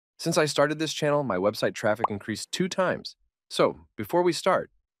Since I started this channel, my website traffic increased 2 times. So, before we start,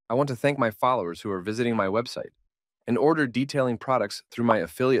 I want to thank my followers who are visiting my website and order detailing products through my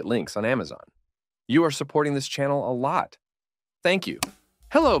affiliate links on Amazon. You are supporting this channel a lot. Thank you.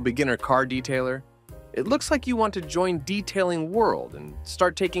 Hello, beginner car detailer. It looks like you want to join Detailing World and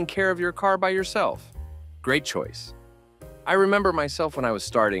start taking care of your car by yourself. Great choice. I remember myself when I was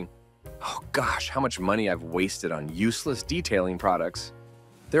starting. Oh gosh, how much money I've wasted on useless detailing products.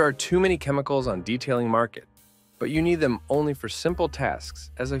 There are too many chemicals on detailing market, but you need them only for simple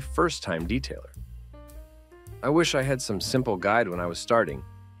tasks as a first-time detailer. I wish I had some simple guide when I was starting,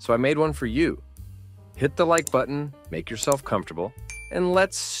 so I made one for you. Hit the like button, make yourself comfortable, and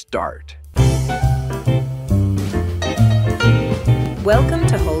let's start. Welcome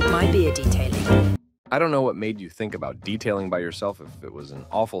to Hold My Beer Detailing. I don't know what made you think about detailing by yourself if it was an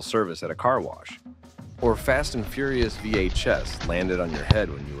awful service at a car wash, or Fast and Furious VHS landed on your head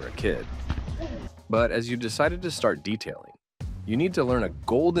when you were a kid. But as you decided to start detailing, you need to learn a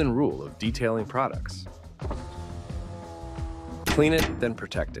golden rule of detailing products. Clean it, then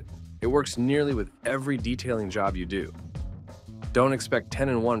protect it. It works nearly with every detailing job you do. Don't expect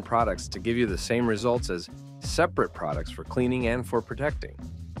 10-in-1 products to give you the same results as separate products for cleaning and for protecting.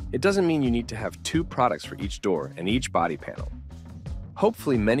 It doesn't mean you need to have 2 products for each door and each body panel.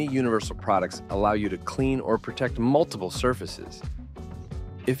 Hopefully, many universal products allow you to clean or protect multiple surfaces.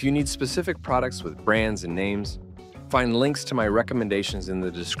 If you need specific products with brands and names, find links to my recommendations in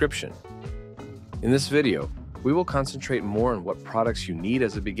the description. In this video, we will concentrate more on what products you need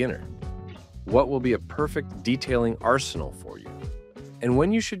as a beginner, what will be a perfect detailing arsenal for you, and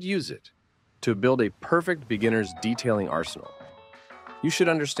when you should use it to build a perfect beginner's detailing arsenal. You should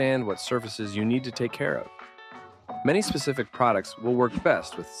understand what surfaces you need to take care of. Many specific products will work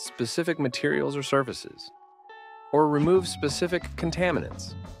best with specific materials or surfaces, or remove specific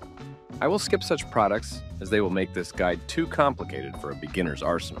contaminants. I will skip such products as they will make this guide too complicated for a beginner's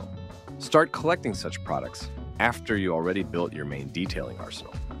arsenal. Start collecting such products after you already built your main detailing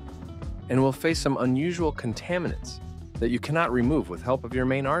arsenal, and will face some unusual contaminants that you cannot remove with help of your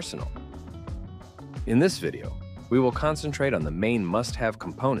main arsenal. In this video, we will concentrate on the main must-have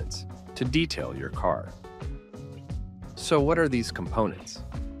components to detail your car. So what are these components?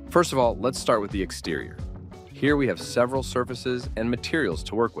 First of all, let's start with the exterior. Here we have several surfaces and materials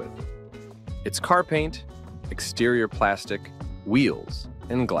to work with. It's car paint, exterior plastic, wheels,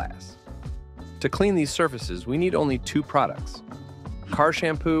 and glass. To clean these surfaces, we need only 2 products: car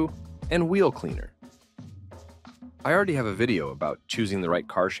shampoo and wheel cleaner. I already have a video about choosing the right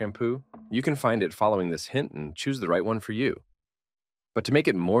car shampoo. You can find it following this hint and choose the right one for you. But to make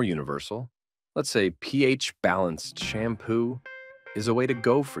it more universal, let's say pH-balanced shampoo is a way to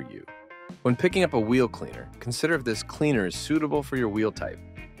go for you. When picking up a wheel cleaner, consider if this cleaner is suitable for your wheel type,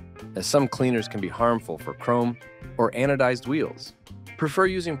 as some cleaners can be harmful for chrome or anodized wheels. Prefer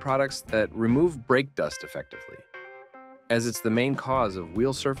using products that remove brake dust effectively, as it's the main cause of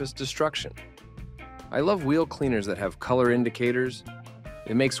wheel surface destruction. I love wheel cleaners that have color indicators.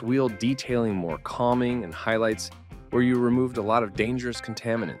 It makes wheel detailing more calming and highlights where you removed a lot of dangerous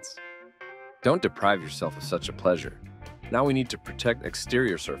contaminants. Don't deprive yourself of such a pleasure. Now we need to protect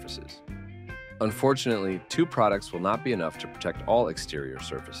exterior surfaces. Unfortunately, 2 products will not be enough to protect all exterior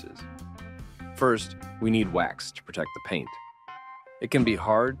surfaces. First, we need wax to protect the paint. It can be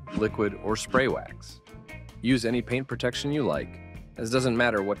hard, liquid, or spray wax. Use any paint protection you like, as it doesn't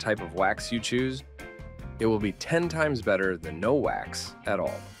matter what type of wax you choose. It will be 10 times better than no wax at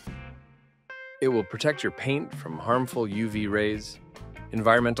all. It will protect your paint from harmful UV rays,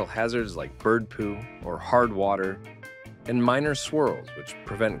 environmental hazards like bird poo or hard water, and minor swirls which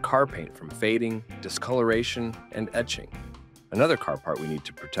prevent car paint from fading, discoloration, and etching. Another car part we need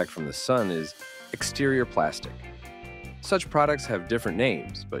to protect from the sun is exterior plastic. Such products have different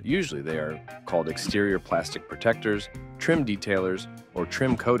names, but usually they are called exterior plastic protectors, trim detailers, or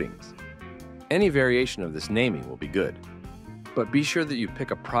trim coatings. Any variation of this naming will be good, but be sure that you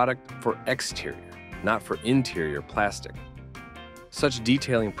pick a product for exterior, not for interior plastic. Such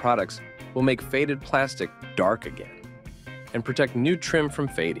detailing products will make faded plastic dark again and protect new trim from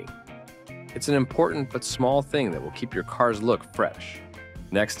fading. It's an important but small thing that will keep your car's look fresh.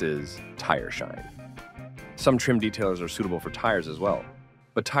 Next is tire shine. Some trim detailers are suitable for tires as well,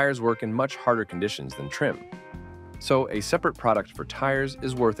 but tires work in much harder conditions than trim. So a separate product for tires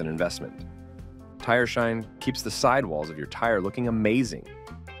is worth an investment. Tire shine keeps the sidewalls of your tire looking amazing,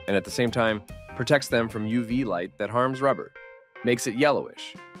 and at the same time protects them from UV light that harms rubber, makes it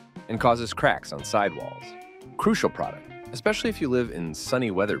yellowish, and causes cracks on sidewalls. Crucial product, especially if you live in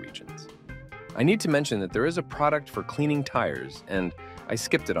sunny weather regions. I need to mention that there is a product for cleaning tires, and I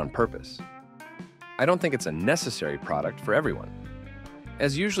skipped it on purpose. I don't think it's a necessary product for everyone,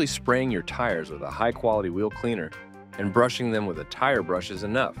 as usually spraying your tires with a high-quality wheel cleaner and brushing them with a tire brush is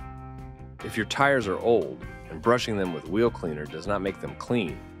enough. If your tires are old and brushing them with wheel cleaner does not make them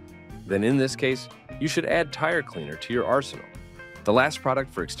clean, then in this case, you should add tire cleaner to your arsenal. The last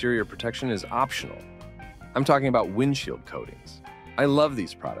product for exterior protection is optional. I'm talking about windshield coatings. I love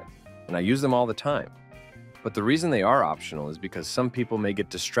these products, and I use them all the time. But the reason they are optional is because some people may get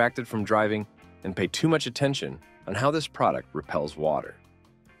distracted from driving and pay too much attention on how this product repels water.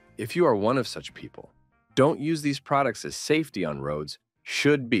 If you are one of such people, don't use these products, as safety on roads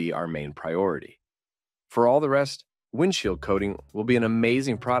should be our main priority. For all the rest, windshield coating will be an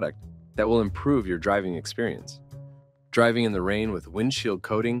amazing product that will improve your driving experience. Driving in the rain with windshield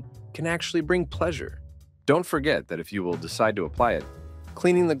coating can actually bring pleasure. Don't forget that if you will decide to apply it,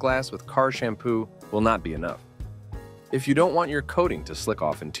 cleaning the glass with car shampoo will not be enough. If you don't want your coating to slick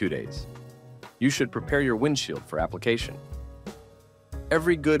off in 2 days, you should prepare your windshield for application.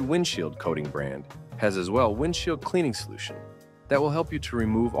 Every good windshield coating brand has as well windshield cleaning solution that will help you to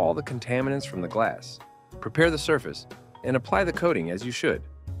remove all the contaminants from the glass, prepare the surface, and apply the coating as you should.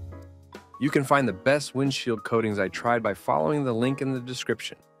 You can find the best windshield coatings I tried by following the link in the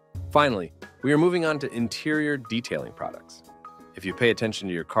description. Finally, we are moving on to interior detailing products. If you pay attention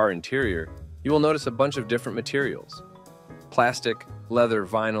to your car interior, you will notice a bunch of different materials: plastic, leather,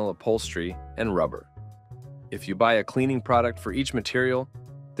 vinyl, upholstery, and rubber. If you buy a cleaning product for each material,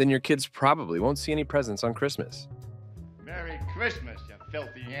 then your kids probably won't see any presents on Christmas. Merry Christmas, you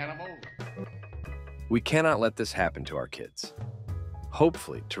filthy animal. We cannot let this happen to our kids.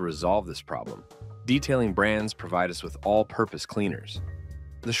 Hopefully, to resolve this problem, detailing brands provide us with all-purpose cleaners.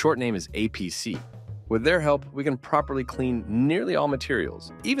 The short name is APC. With their help, we can properly clean nearly all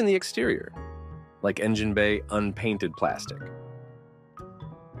materials, even the exterior, like engine bay unpainted plastic.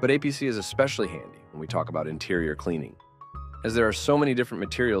 But APC is especially handy when we talk about interior cleaning, as there are so many different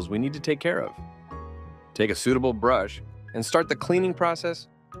materials we need to take care of. Take a suitable brush and start the cleaning process,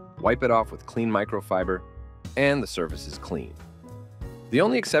 wipe it off with clean microfiber, and the surface is clean. The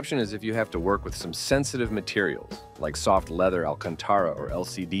only exception is if you have to work with some sensitive materials, like soft leather Alcantara or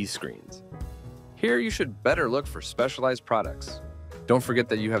LCD screens. Here you should better look for specialized products. Don't forget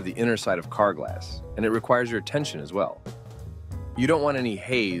that you have the inner side of car glass, and it requires your attention as well. You don't want any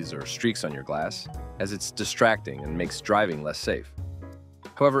haze or streaks on your glass, as it's distracting and makes driving less safe.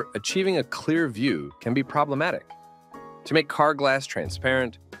 However, achieving a clear view can be problematic. To make car glass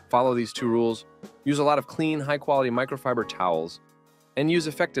transparent, follow these 2 rules: use a lot of clean, high-quality microfiber towels, and use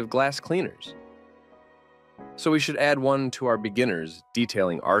effective glass cleaners. So we should add one to our beginners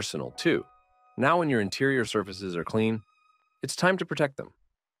detailing arsenal too. Now when your interior surfaces are clean, it's time to protect them,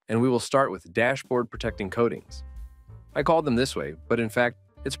 and we will start with dashboard protecting coatings. I called them this way, but in fact,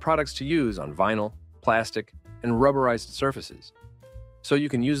 it's products to use on vinyl, plastic, and rubberized surfaces, so you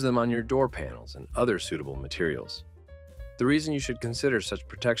can use them on your door panels and other suitable materials. The reason you should consider such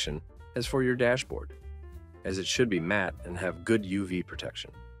protection is for your dashboard, as it should be matte and have good UV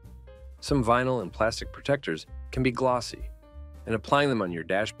protection. Some vinyl and plastic protectors can be glossy, and applying them on your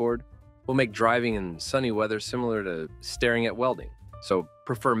dashboard will make driving in sunny weather similar to staring at welding, so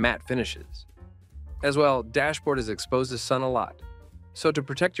prefer matte finishes. As well, dashboard is exposed to sun a lot, so to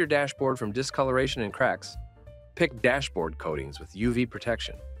protect your dashboard from discoloration and cracks, pick dashboard coatings with UV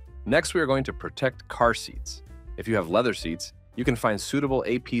protection. Next, we are going to protect car seats. If you have leather seats, you can find suitable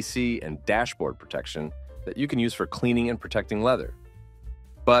APC and dashboard protection that you can use for cleaning and protecting leather.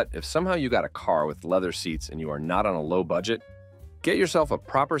 But if somehow you got a car with leather seats and you are not on a low budget, get yourself a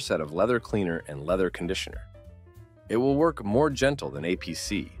proper set of leather cleaner and leather conditioner. It will work more gentle than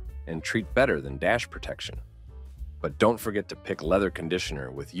APC and treat better than dash protection. But don't forget to pick leather conditioner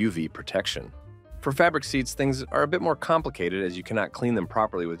with UV protection. For fabric seats, things are a bit more complicated as you cannot clean them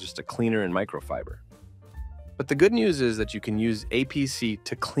properly with just a cleaner and microfiber. But the good news is that you can use APC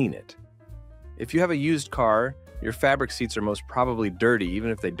to clean it. If you have a used car, your fabric seats are most probably dirty even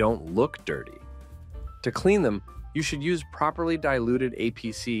if they don't look dirty. To clean them, you should use properly diluted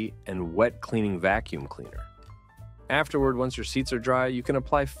APC and wet cleaning vacuum cleaner. Afterward, once your seats are dry, you can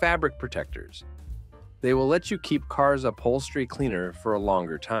apply fabric protectors. They will let you keep cars' upholstery cleaner for a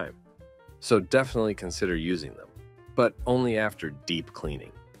longer time. So definitely consider using them, but only after deep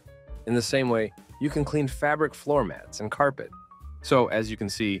cleaning. In the same way, you can clean fabric floor mats and carpet. So as you can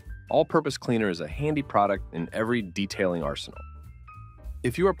see, all-purpose cleaner is a handy product in every detailing arsenal.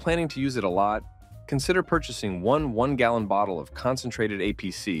 If you are planning to use it a lot, consider purchasing one 1-gallon bottle of concentrated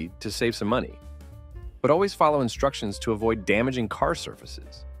APC to save some money. But always follow instructions to avoid damaging car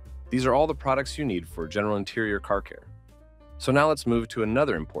surfaces. These are all the products you need for general interior car care. So now let's move to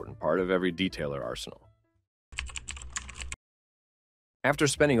another important part of every detailer arsenal. After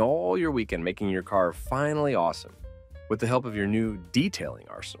spending all your weekend making your car finally awesome, with the help of your new detailing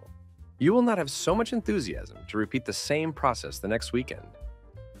arsenal, you will not have so much enthusiasm to repeat the same process the next weekend.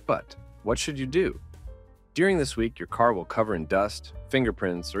 But what should you do? During this week, your car will cover in dust,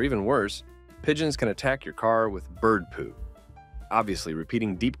 fingerprints, or even worse, pigeons can attack your car with bird poo. Obviously,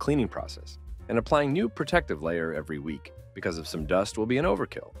 repeating deep cleaning process and applying new protective layer every week because of some dust will be an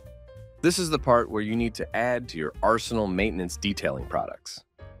overkill. This is the part where you need to add to your arsenal maintenance detailing products.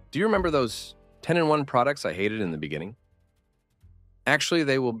 Do you remember those 10-in-1 products I hated in the beginning? Actually,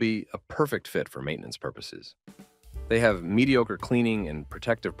 they will be a perfect fit for maintenance purposes. They have mediocre cleaning and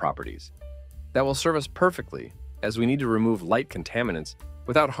protective properties that will serve us perfectly, as we need to remove light contaminants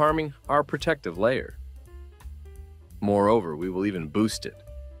without harming our protective layer. Moreover, we will even boost it.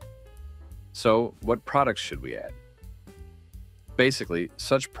 So, what products should we add? Basically,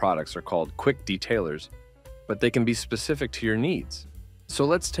 such products are called quick detailers, but they can be specific to your needs. So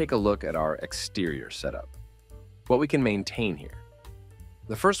let's take a look at our exterior setup. What we can maintain here.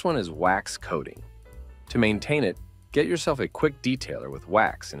 The first one is wax coating. To maintain it, get yourself a quick detailer with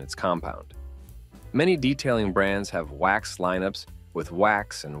wax in its compound. Many detailing brands have wax lineups with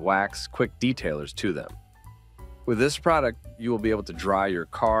wax and wax quick detailers to them. With this product, you will be able to dry your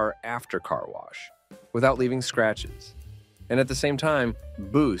car after car wash without leaving scratches, and at the same time,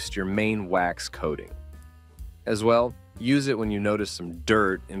 boost your main wax coating. As well, use it when you notice some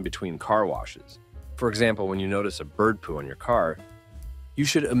dirt in between car washes. For example, when you notice a bird poo on your car, you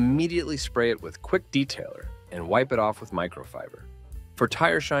should immediately spray it with quick detailer and wipe it off with microfiber. For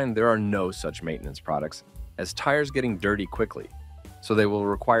tire shine, there are no such maintenance products, as tires getting dirty quickly, so they will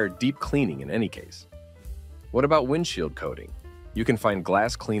require deep cleaning in any case. What about windshield coating? You can find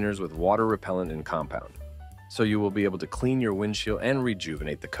glass cleaners with water repellent and compound, so you will be able to clean your windshield and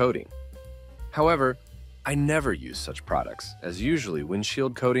rejuvenate the coating. However, I never use such products, as usually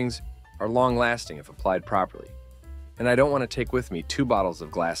windshield coatings are long-lasting if applied properly, and I don't want to take with me 2 bottles of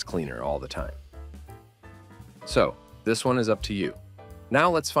glass cleaner all the time. So, this one is up to you. Now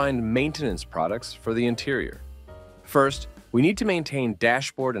let's find maintenance products for the interior. First, we need to maintain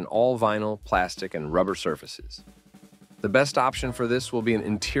dashboard and all vinyl, plastic, and rubber surfaces. The best option for this will be an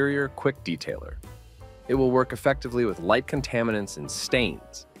interior quick detailer. It will work effectively with light contaminants and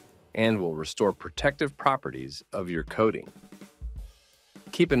stains, and will restore protective properties of your coating.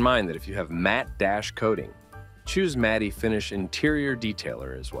 Keep in mind that if you have matte dash coating, choose Matte Finish Interior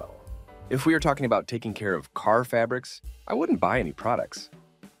Detailer as well. If we are talking about taking care of car fabrics, I wouldn't buy any products.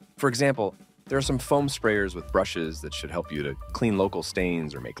 For example, there are some foam sprayers with brushes that should help you to clean local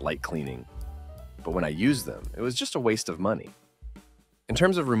stains or make light cleaning. But when I used them, it was just a waste of money. In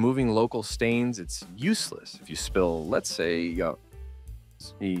terms of removing local stains, it's useless if you spill, let's say,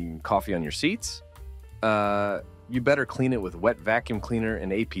 coffee on your seats. You better clean it with wet vacuum cleaner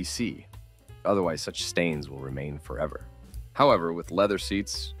and APC. Otherwise, such stains will remain forever. However, with leather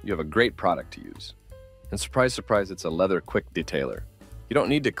seats, you have a great product to use. And surprise, surprise, it's a leather quick detailer. You don't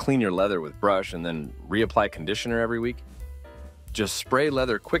need to clean your leather with brush and then reapply conditioner every week. Just spray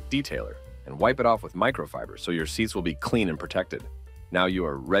leather quick detailer and wipe it off with microfiber so your seats will be clean and protected. Now you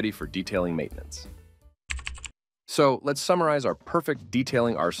are ready for detailing maintenance. So let's summarize our perfect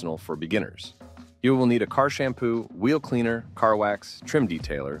detailing arsenal for beginners. You will need a car shampoo, wheel cleaner, car wax, trim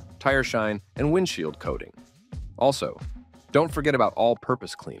detailer, tire shine, and windshield coating. Also, don't forget about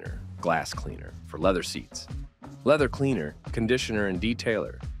all-purpose cleaner, glass cleaner for leather seats, leather cleaner, conditioner and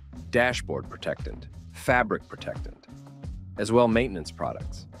detailer, dashboard protectant, fabric protectant, as well maintenance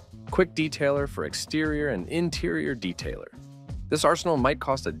products, quick detailer for exterior and interior detailer. This arsenal might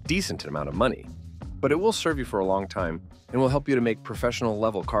cost a decent amount of money, but it will serve you for a long time and will help you to make professional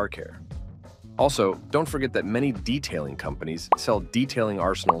level car care. Also, don't forget that many detailing companies sell detailing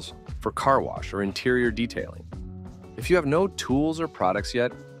arsenals for car wash or interior detailing. If you have no tools or products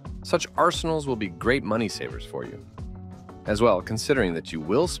yet, such arsenals will be great money savers for you. As well, considering that you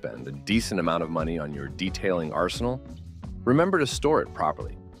will spend a decent amount of money on your detailing arsenal, remember to store it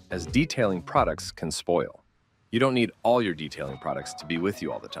properly, as detailing products can spoil. You don't need all your detailing products to be with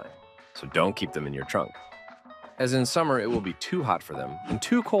you all the time, so don't keep them in your trunk. As in summer, it will be too hot for them and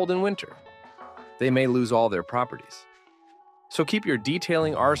too cold in winter. They may lose all their properties. So keep your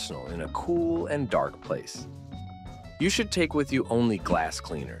detailing arsenal in a cool and dark place. You should take with you only glass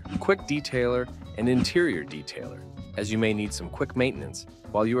cleaner, quick detailer, and interior detailer, as you may need some quick maintenance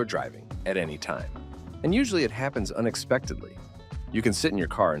while you are driving at any time. And usually it happens unexpectedly. You can sit in your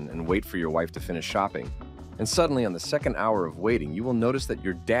car and wait for your wife to finish shopping, and suddenly on the second hour of waiting, you will notice that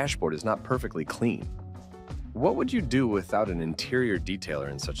your dashboard is not perfectly clean. What would you do without an interior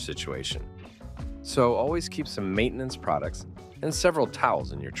detailer in such situation? So always keep some maintenance products and several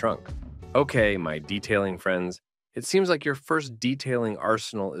towels in your trunk. Okay, my detailing friends, it seems like your first detailing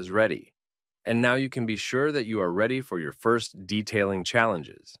arsenal is ready. And now you can be sure that you are ready for your first detailing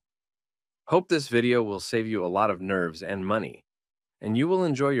challenges. Hope this video will save you a lot of nerves and money, and you will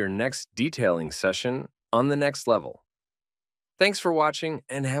enjoy your next detailing session on the next level. Thanks for watching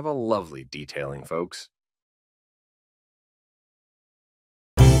and have a lovely detailing, folks.